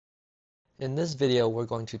In this video, we're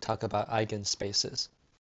going to talk about eigenspaces.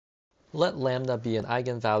 Let lambda be an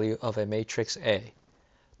eigenvalue of a matrix A.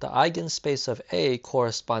 The eigenspace of A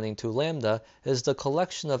corresponding to lambda is the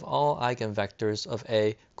collection of all eigenvectors of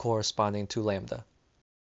A corresponding to lambda.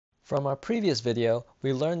 From our previous video,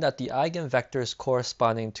 we learned that the eigenvectors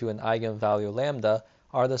corresponding to an eigenvalue lambda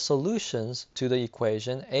are the solutions to the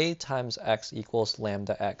equation A times x equals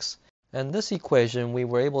lambda x. And this equation we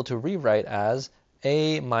were able to rewrite as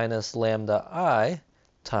A minus lambda I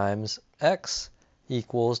times x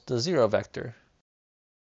equals the zero vector.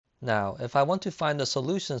 Now, if I want to find the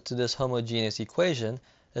solutions to this homogeneous equation,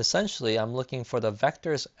 essentially I'm looking for the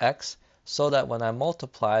vectors x so that when I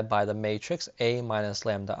multiply by the matrix A minus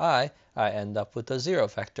lambda I end up with the zero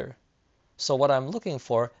vector. So what I'm looking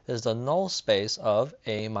for is the null space of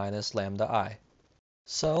A minus lambda I.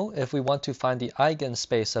 So if we want to find the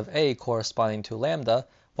eigenspace of A corresponding to lambda,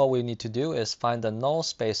 what we need to do is find the null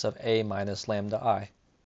space of A minus lambda I.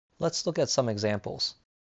 Let's look at some examples.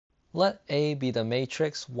 Let A be the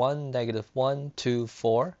matrix 1, negative 1, 2,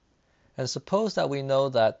 4, and suppose that we know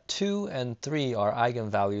that 2 and 3 are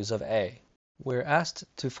eigenvalues of A. We're asked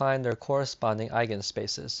to find their corresponding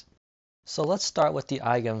eigenspaces. So let's start with the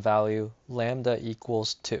eigenvalue lambda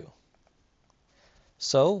equals 2.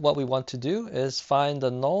 So what we want to do is find the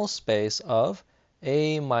null space of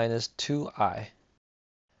A minus 2i.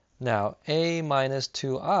 Now A minus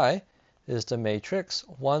 2i is the matrix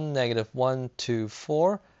 1, negative 1, 2,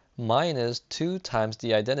 4 minus 2 times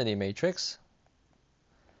the identity matrix,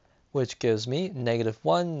 which gives me negative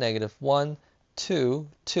 1, negative 1, 2,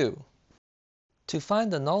 2. To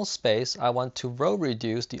find the null space, I want to row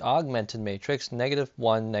reduce the augmented matrix negative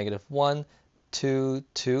 1, negative 1, 2,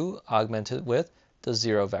 2 augmented with the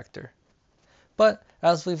zero vector. But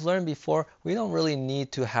as we've learned before, we don't really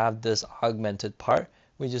need to have this augmented part.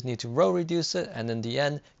 We just need to row reduce it, and in the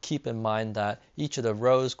end, keep in mind that each of the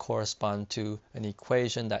rows correspond to an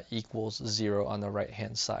equation that equals 0 on the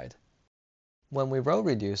right-hand side. When we row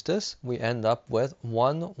reduce this, we end up with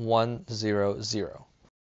 1, 1, 0, 0.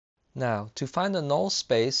 Now, to find the null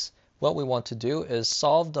space, what we want to do is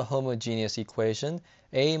solve the homogeneous equation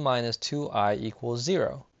A minus 2i equals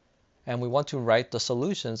 0. And we want to write the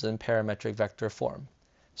solutions in parametric vector form.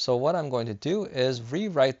 So what I'm going to do is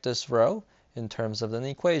rewrite this row in terms of an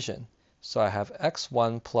equation. So I have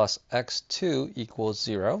x1 plus x2 equals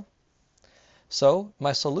 0. So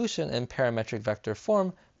my solution in parametric vector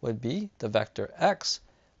form would be the vector x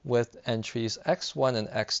with entries x1 and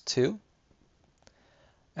x2.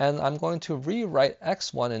 And I'm going to rewrite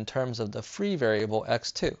x1 in terms of the free variable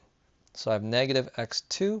x2. So I have negative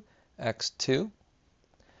x2, x2.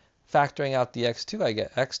 Factoring out the x2, I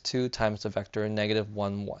get x2 times the vector negative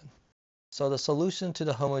 1, 1. So the solution to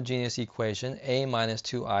the homogeneous equation A minus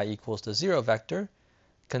 2i equals the zero vector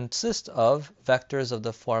consists of vectors of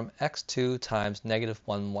the form x2 times negative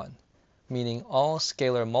 1, 1, meaning all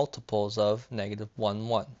scalar multiples of negative 1,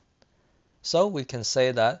 1. So we can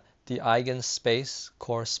say that the eigenspace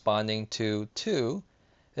corresponding to 2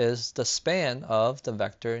 is the span of the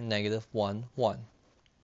vector negative 1, 1.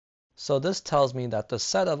 So this tells me that the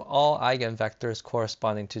set of all eigenvectors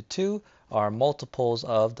corresponding to 2 are multiples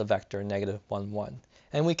of the vector negative 1, 1.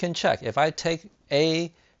 And we can check. If I take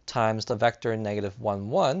A times the vector negative 1,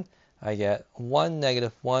 1, I get 1,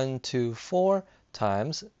 negative 1, 2, 4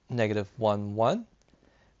 times negative 1, 1,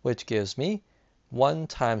 which gives me 1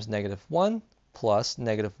 times negative 1 plus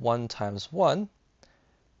negative 1 times 1,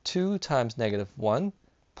 2 times negative 1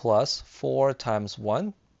 plus 4 times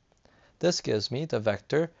 1. This gives me the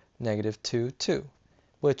vector negative 2, 2,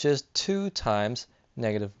 which is 2 times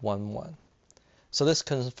negative 1, 1. So this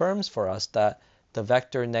confirms for us that the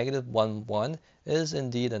vector negative 1, 1 is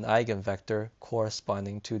indeed an eigenvector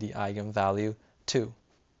corresponding to the eigenvalue 2.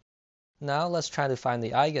 Now let's try to find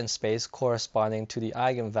the eigenspace corresponding to the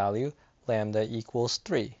eigenvalue lambda equals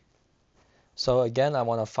 3. So again, I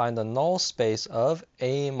want to find the null space of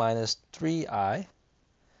A minus 3i.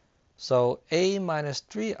 So A minus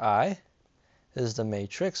 3i is the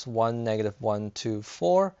matrix 1, negative 1, 2,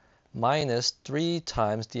 4 minus 3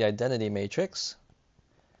 times the identity matrix,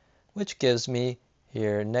 which gives me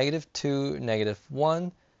here negative 2, negative 1,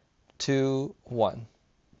 2, 1.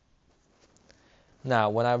 Now,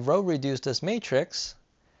 when I row reduce this matrix,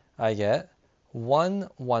 I get 1,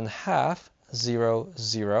 1/2, 0,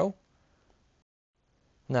 0.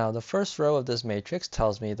 Now, the first row of this matrix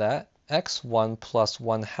tells me that x1 plus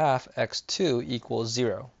 1/2 x2 equals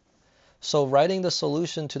 0. So writing the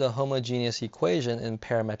solution to the homogeneous equation in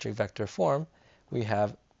parametric vector form, we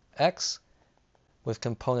have x with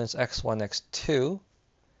components x1, x2.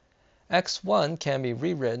 x1 can be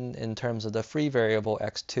rewritten in terms of the free variable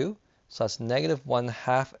x2. So that's negative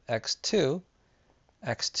 1/2 x2,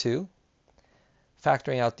 x2.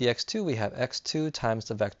 Factoring out the x2, we have x2 times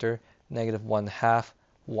the vector negative 1/2,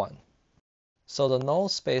 1. So the null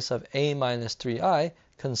space of A minus 3i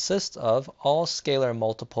consists of all scalar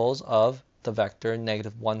multiples of the vector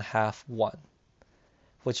negative 1/2, 1.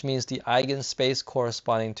 Which means the eigenspace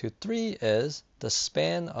corresponding to 3 is the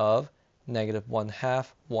span of negative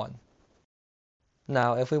 1/2, 1.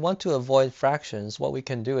 Now, if we want to avoid fractions, what we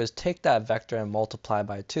can do is take that vector and multiply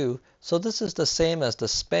by 2. So this is the same as the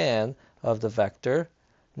span of the vector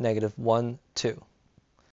negative 1, 2.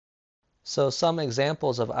 So some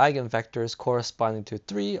examples of eigenvectors corresponding to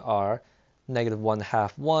 3 are negative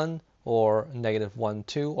 1/2, 1, or negative 1,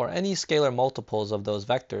 2, or any scalar multiples of those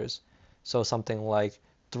vectors. So something like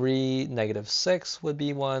 3, negative 6 would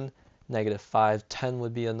be one, negative 5, 10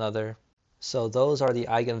 would be another. So those are the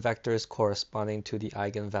eigenvectors corresponding to the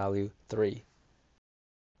eigenvalue 3.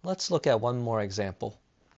 Let's look at one more example.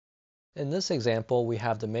 In this example, we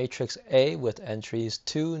have the matrix A with entries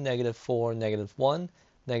 2, negative 4, negative 1,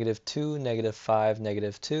 negative 2, negative 5,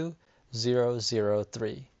 negative 2, 0, 0,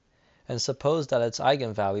 3. And suppose that its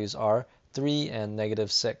eigenvalues are 3 and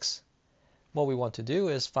negative 6. What we want to do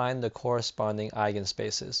is find the corresponding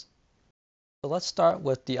eigenspaces. So let's start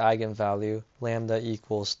with the eigenvalue lambda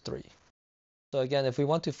equals 3. So again, if we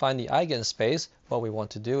want to find the eigenspace, what we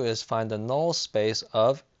want to do is find the null space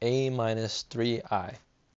of A minus 3i.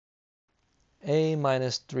 A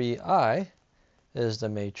minus 3i is the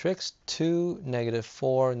matrix 2, negative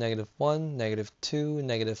 4, negative 1, negative 2,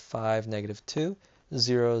 negative 5, negative 2,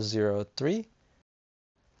 0, 0, 3,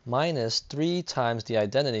 minus 3 times the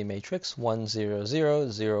identity matrix 1, 0, 0,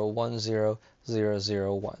 0, 1, 0, 0,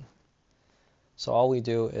 0, 1. So all we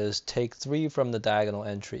do is take 3 from the diagonal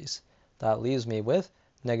entries. That leaves me with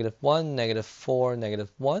negative 1, negative 4,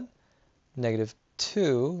 negative 1, negative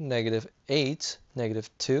 2, negative 8, negative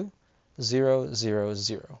 2, 0, 0,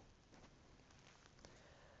 0.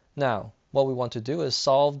 Now, what we want to do is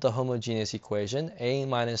solve the homogeneous equation A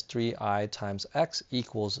minus 3i times x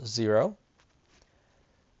equals 0.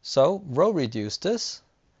 So row reduce this.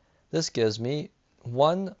 This gives me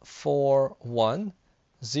 1, 4, 1,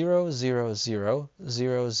 0, 0, 0,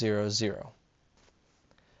 0, 0, 0.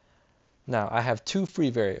 Now, I have two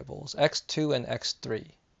free variables, x2 and x3.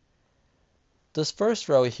 This first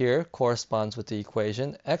row here corresponds with the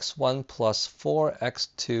equation x1 plus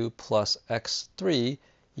 4x2 plus x3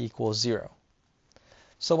 equals 0.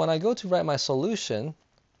 So when I go to write my solution,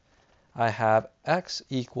 I have x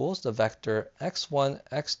equals the vector x1,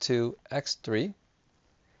 x2, x3.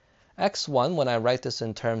 x1, when I write this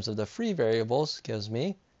in terms of the free variables, gives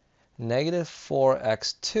me negative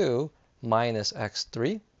 4x2 minus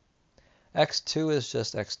x3. x2 is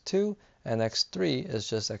just x2, and x3 is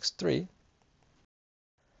just x3.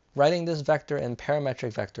 Writing this vector in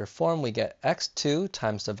parametric vector form, we get x2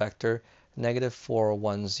 times the vector negative 4,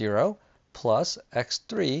 1, 0, plus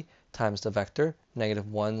x3 times the vector negative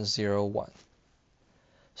 1, 0, 1.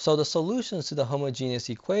 So the solutions to the homogeneous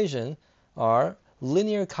equation are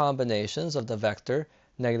linear combinations of the vector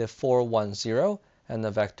negative 4, 1, 0 and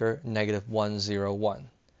the vector negative 1, 0, 1.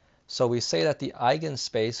 So we say that the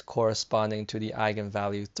eigenspace corresponding to the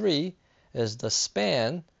eigenvalue 3 is the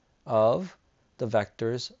span of the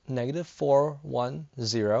vectors negative 4, 1,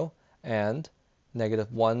 0 and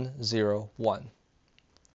negative 1, 0, 1.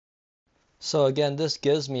 So again, this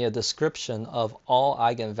gives me a description of all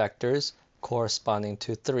eigenvectors corresponding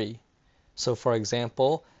to 3. So for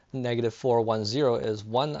example, negative 4, 1, 0 is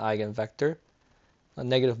one eigenvector,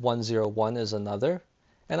 negative 1, 0, 1 is another,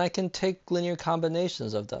 and I can take linear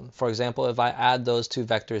combinations of them. For example, if I add those two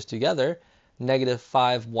vectors together, negative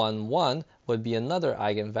 5, 1, 1 would be another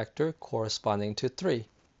eigenvector corresponding to 3.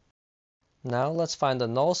 Now let's find the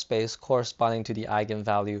null space corresponding to the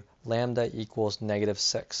eigenvalue lambda equals negative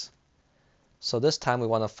 6. So this time we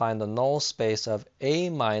want to find the null space of A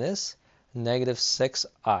minus negative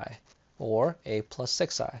 6i, or A plus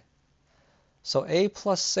 6i. So A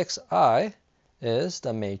plus 6i is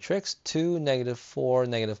the matrix 2, negative 4,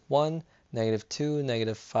 negative 1, negative 2,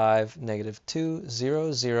 negative 5, negative 2,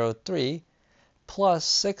 0, 0, 3, plus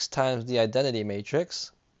 6 times the identity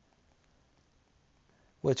matrix,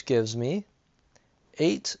 which gives me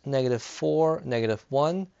 8, negative 4, negative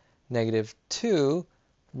 1, negative 2,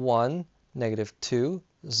 1, negative 2,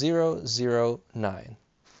 0, 0, 9.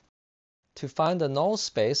 To find the null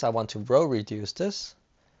space, I want to row reduce this.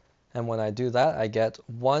 And when I do that, I get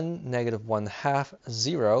 1, negative 1/2,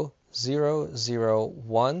 0, 0, 0,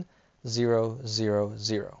 1, 0, 0,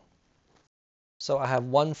 0. So I have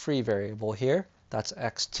one free variable here. That's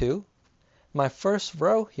x2. My first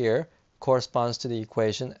row here corresponds to the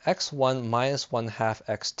equation x1 minus 1 half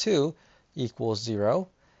x2 equals 0.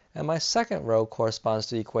 And my second row corresponds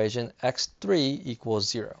to the equation x3 equals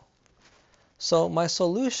 0. So my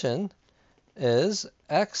solution is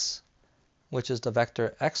x, which is the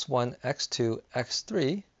vector x1, x2,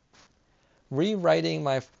 x3. Rewriting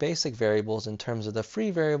my basic variables in terms of the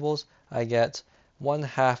free variables, I get 1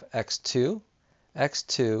 half x2,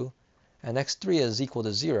 x2, and x3 is equal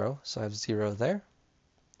to 0, so I have 0 there.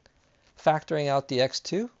 Factoring out the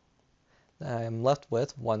x2, I am left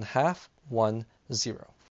with 1 half, 1,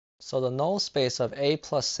 0. So the null space of A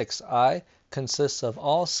plus 6i consists of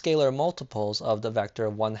all scalar multiples of the vector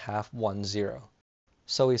 1 half, 1, 0.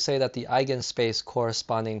 So we say that the eigenspace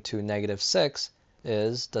corresponding to negative 6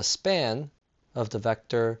 is the span of the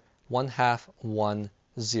vector 1 half, 1,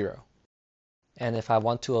 0. And if I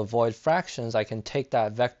want to avoid fractions, I can take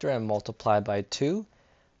that vector and multiply by 2.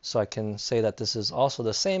 So I can say that this is also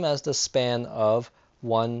the same as the span of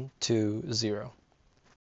 1, 2, 0.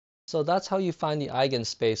 So that's how you find the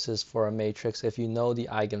eigenspaces for a matrix if you know the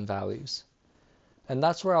eigenvalues. And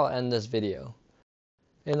that's where I'll end this video.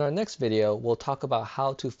 In our next video, we'll talk about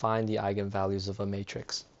how to find the eigenvalues of a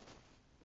matrix.